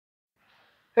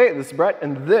Hey, this is Brett,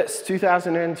 and this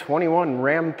 2021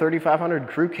 Ram 3500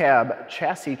 Crew Cab,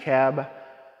 Chassis Cab,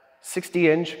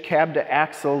 60-inch cab to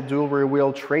axle dual rear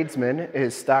wheel Tradesman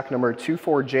is stock number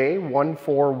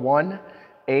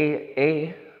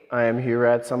 24J141AA. I am here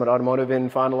at Summit Automotive in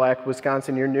Fond du Lac,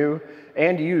 Wisconsin, your new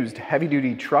and used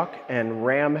heavy-duty truck and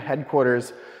Ram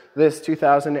headquarters. This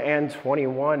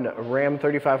 2021 Ram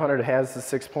 3500 has the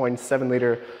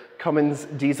 6.7-liter Cummins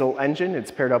diesel engine.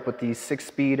 It's paired up with the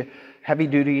 6-speed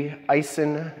heavy-duty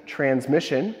AISIN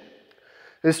transmission.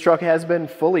 This truck has been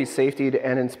fully safetied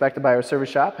and inspected by our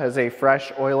service shop, has a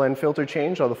fresh oil and filter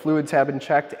change. All the fluids have been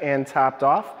checked and topped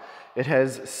off. It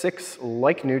has 6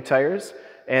 like-new tires,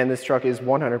 and this truck is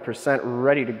 100%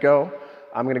 ready to go.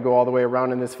 I'm going to go all the way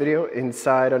around in this video,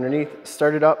 inside, underneath,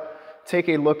 start it up, take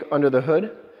a look under the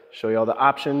hood, show you all the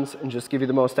options, and just give you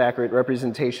the most accurate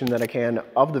representation that I can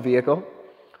of the vehicle.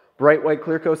 Bright white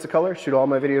clear coat's the color. Shoot all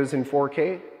my videos in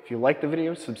 4K. If you like the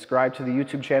video, subscribe to the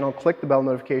YouTube channel, click the bell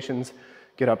notifications,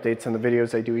 get updates on the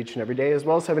videos I do each and every day, as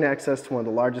well as having access to one of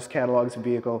the largest catalogs of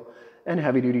vehicle and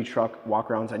heavy-duty truck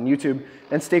walkarounds on YouTube,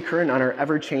 and stay current on our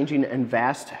ever-changing and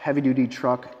vast heavy-duty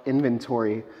truck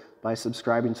inventory by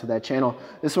subscribing to that channel.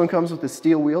 This one comes with the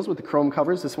steel wheels with the chrome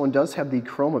covers. This one does have the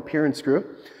chrome appearance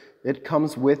group. It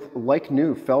comes with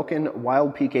like-new Falken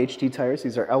Wildpeak HT tires.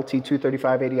 These are L.T.C.H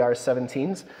 235 ADR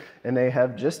 17s, and they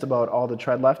have just about all the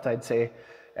tread left. I'd say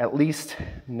at least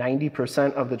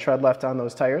 90% of the tread left on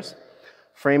those tires.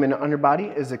 Frame and underbody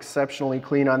is exceptionally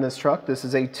clean on this truck. This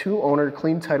is a 2-owner,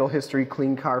 clean title history,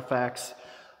 clean CARFAX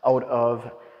out of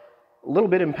a little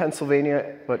bit in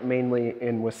Pennsylvania, but mainly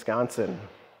in Wisconsin.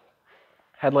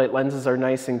 Headlight lenses are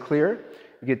nice and clear.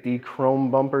 You get the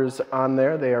chrome bumpers on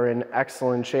there. They are in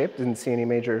excellent shape. Didn't see any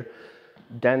major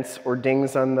dents or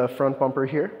dings on the front bumper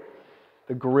here.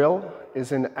 The grille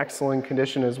is in excellent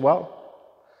condition as well.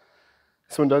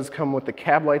 This one does come with the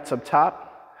cab lights up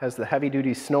top, has the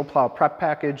heavy-duty snowplow prep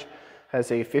package, has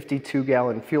a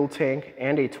 52-gallon fuel tank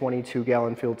and a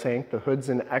 22-gallon fuel tank. The hood's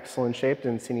in excellent shape.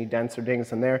 Didn't see any dents or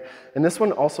dings in there. And this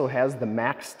one also has the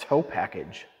max tow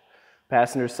package.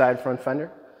 Passenger side front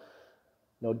fender.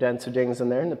 No dents or dings in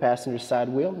there. In the passenger side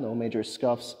wheel, no major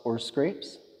scuffs or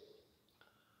scrapes.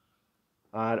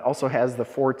 It also has the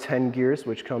 410 gears,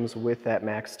 which comes with that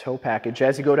max tow package.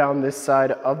 As you go down this side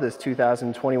of this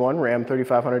 2021 Ram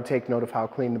 3500, take note of how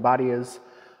clean the body is,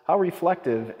 how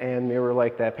reflective and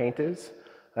mirror-like that paint is.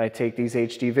 I take these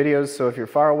HD videos, so if you're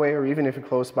far away or even if you're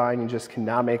close by and you just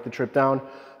cannot make the trip down,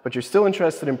 but you're still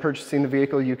interested in purchasing the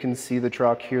vehicle, you can see the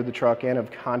truck, hear the truck, and have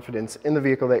confidence in the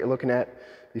vehicle that you're looking at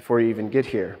before you even get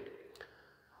here,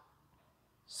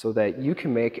 so that you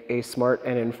can make a smart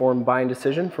and informed buying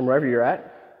decision from wherever you're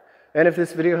at. And if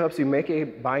this video helps you make a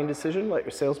buying decision, let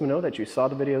your salesman know that you saw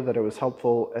the video, that it was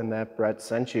helpful, and that Brett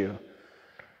sent you.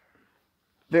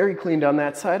 Very clean on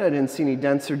that side. I didn't see any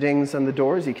dents or dings on the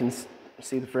doors. You can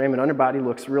see the frame and underbody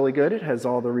looks really good. It has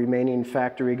all the remaining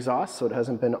factory exhaust, so it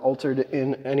hasn't been altered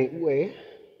in any way.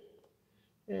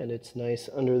 And it's nice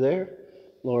under there.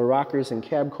 Lower rockers and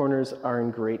cab corners are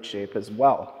in great shape as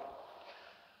well.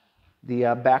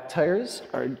 The back tires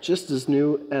are just as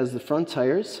new as the front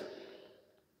tires.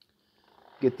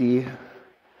 Get the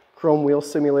chrome wheel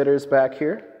simulators back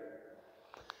here.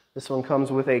 This one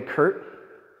comes with a CURT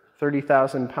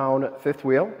 30,000-pound fifth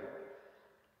wheel.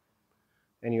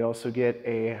 And you also get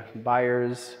a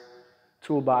buyer's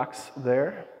toolbox there.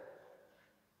 It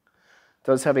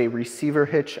does have a receiver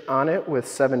hitch on it with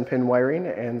 7-pin wiring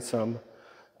and some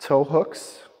tow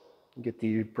hooks. You get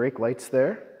the brake lights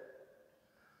there.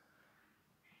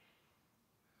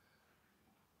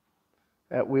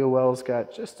 That wheel well's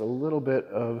got just a little bit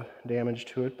of damage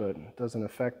to it, but it doesn't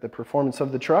affect the performance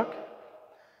of the truck.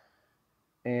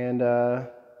 And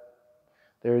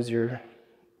there's your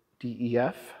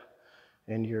DEF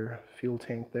and your fuel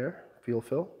tank there, fuel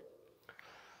fill.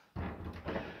 Let's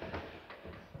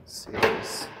see if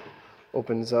this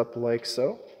opens up like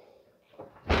so.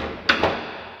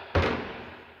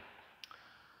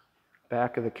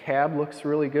 Back of the cab looks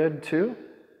really good too.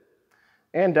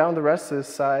 And down the rest of this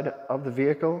side of the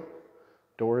vehicle,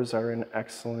 doors are in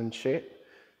excellent shape.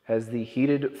 Has the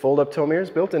heated fold-up tow mirrors,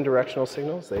 built-in directional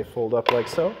signals. They fold up like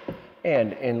so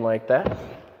and in like that.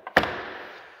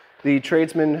 The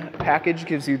Tradesman package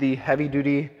gives you the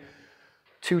heavy-duty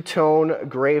two-tone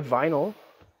gray vinyl.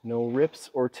 No rips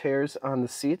or tears on the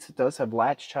seats. It does have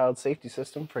latch child safety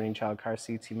system for any child car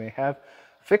seats you may have.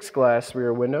 Fixed glass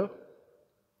rear window.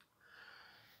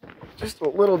 Just a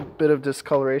little bit of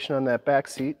discoloration on that back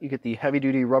seat. You get the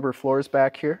heavy-duty rubber floors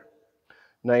back here.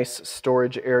 Nice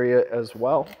storage area as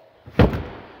well. And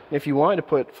if you wanted to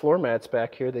put floor mats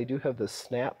back here, they do have the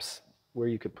snaps where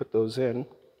you could put those in.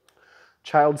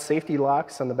 Child safety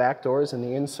locks on the back doors and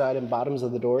the inside and bottoms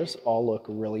of the doors all look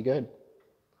really good.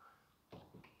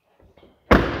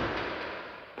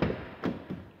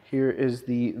 Here is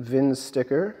the VIN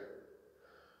sticker.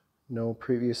 No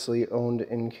previously owned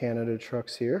in Canada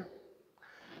trucks here.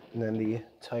 And then the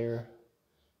tire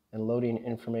and loading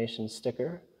information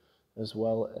sticker, as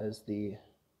well as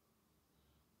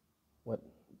what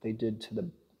they did to the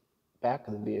back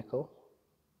of the vehicle.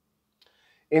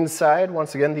 Inside,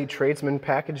 once again, the Tradesman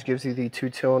package gives you the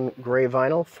two-tone gray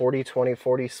vinyl,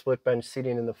 40-20-40 split bench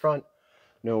seating in the front.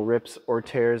 No rips or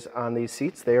tears on these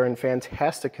seats. They are in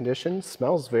fantastic condition.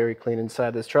 Smells very clean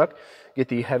inside this truck. Get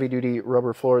the heavy-duty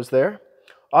rubber floors there.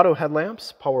 Auto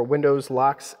headlamps, power windows,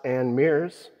 locks, and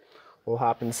mirrors. We'll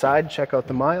hop inside, check out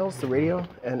the miles, the radio,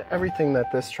 and everything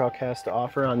that this truck has to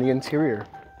offer on the interior.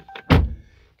 You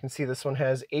can see this one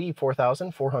has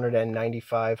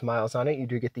 84,495 miles on it. You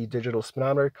do get the digital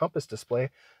speedometer, compass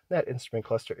display. That instrument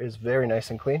cluster is very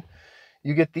nice and clean.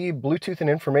 You get the Bluetooth and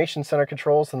information center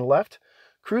controls on the left,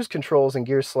 cruise controls and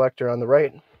gear selector on the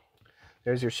right.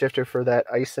 There's your shifter for that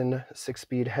AISIN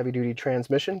 6-speed heavy-duty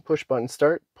transmission, push-button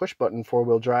start, push-button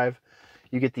 4-wheel drive.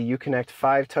 You get the Uconnect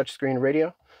 5 touchscreen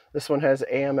radio. This one has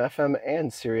AM, FM,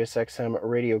 and Sirius XM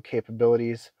radio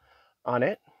capabilities on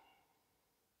it.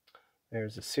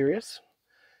 There's a Sirius.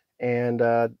 And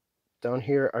down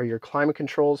here are your climate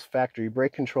controls, factory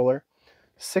brake controller,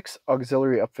 6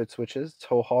 auxiliary upfit switches,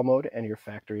 tow haul mode, and your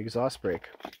factory exhaust brake.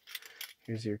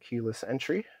 Here's your keyless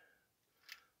entry.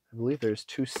 I believe there's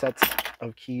 2 sets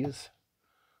of keys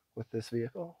with this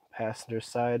vehicle. Passenger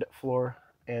side floor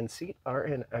and seat are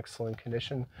in excellent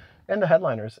condition, and the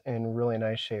headliner's in really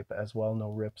nice shape as well. No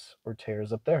rips or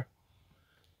tears up there.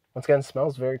 Once again,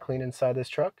 smells very clean inside this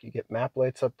truck. You get map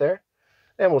lights up there.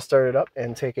 And we'll start it up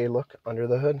and take a look under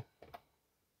the hood.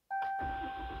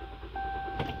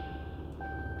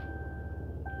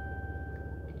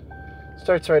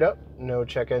 Starts right up, no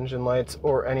check engine lights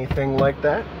or anything like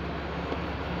that.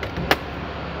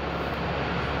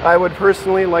 I would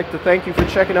personally like to thank you for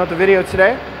checking out the video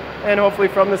today, and hopefully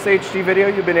from this HD video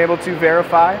you've been able to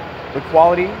verify the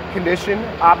quality, condition,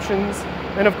 options,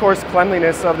 and of course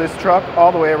cleanliness of this truck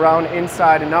all the way around,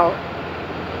 inside and out.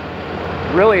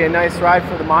 Really a nice ride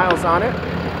for the miles on it.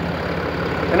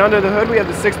 And under the hood we have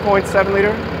the 6.7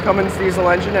 liter Cummins diesel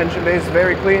engine. Engine bay is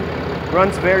very clean,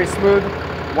 runs very smooth.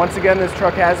 Once again, this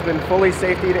truck has been fully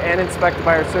safetied and inspected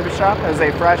by our service shop. Has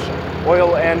a fresh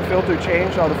oil and filter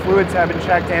change. All the fluids have been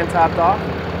checked and topped off.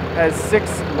 Has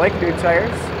 6 like-new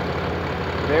tires.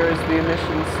 There is the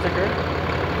emissions sticker.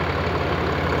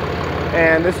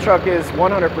 And this truck is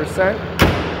 100%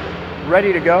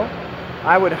 ready to go.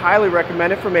 I would highly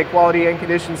recommend it from a quality and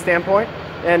condition standpoint.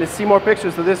 And to see more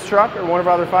pictures of this truck or one of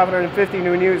our other 550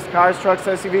 new and used cars, trucks,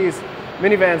 SUVs,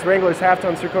 minivans, Wranglers,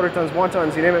 half-tons, 3/4 tons,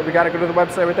 1-tons, you name it, we got to go to the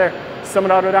website right there,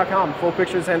 summitauto.com. Full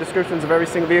pictures and descriptions of every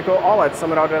single vehicle, all at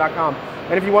summitauto.com.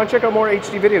 And if you want to check out more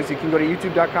HD videos, you can go to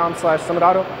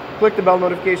youtube.com/summitauto, click the bell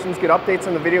notifications, get updates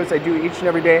on the videos I do each and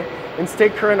every day, and stay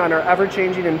current on our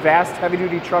ever-changing and vast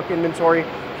heavy-duty truck inventory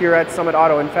here at Summit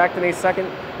Auto. In fact, in a second,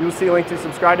 you will see a link to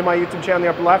subscribe to my YouTube channel in the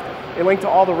upper left, a link to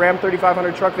all the Ram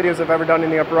 3500 truck videos I've ever done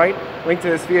in the upper right, link to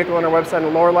this vehicle on our website in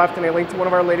the lower left, and a link to one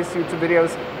of our latest YouTube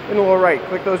videos in the lower right.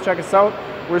 Click those, check us out.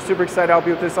 We're super excited to help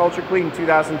you with this ultra clean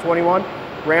 2021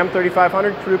 Ram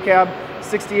 3500 crew cab,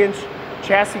 60-inch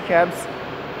chassis cabs,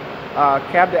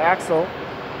 cab to axle,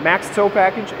 max tow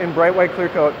package, and bright white clear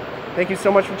coat. Thank you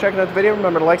so much for checking out the video.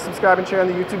 Remember to like, subscribe, and share on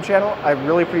the YouTube channel. I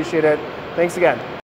really appreciate it. Thanks again.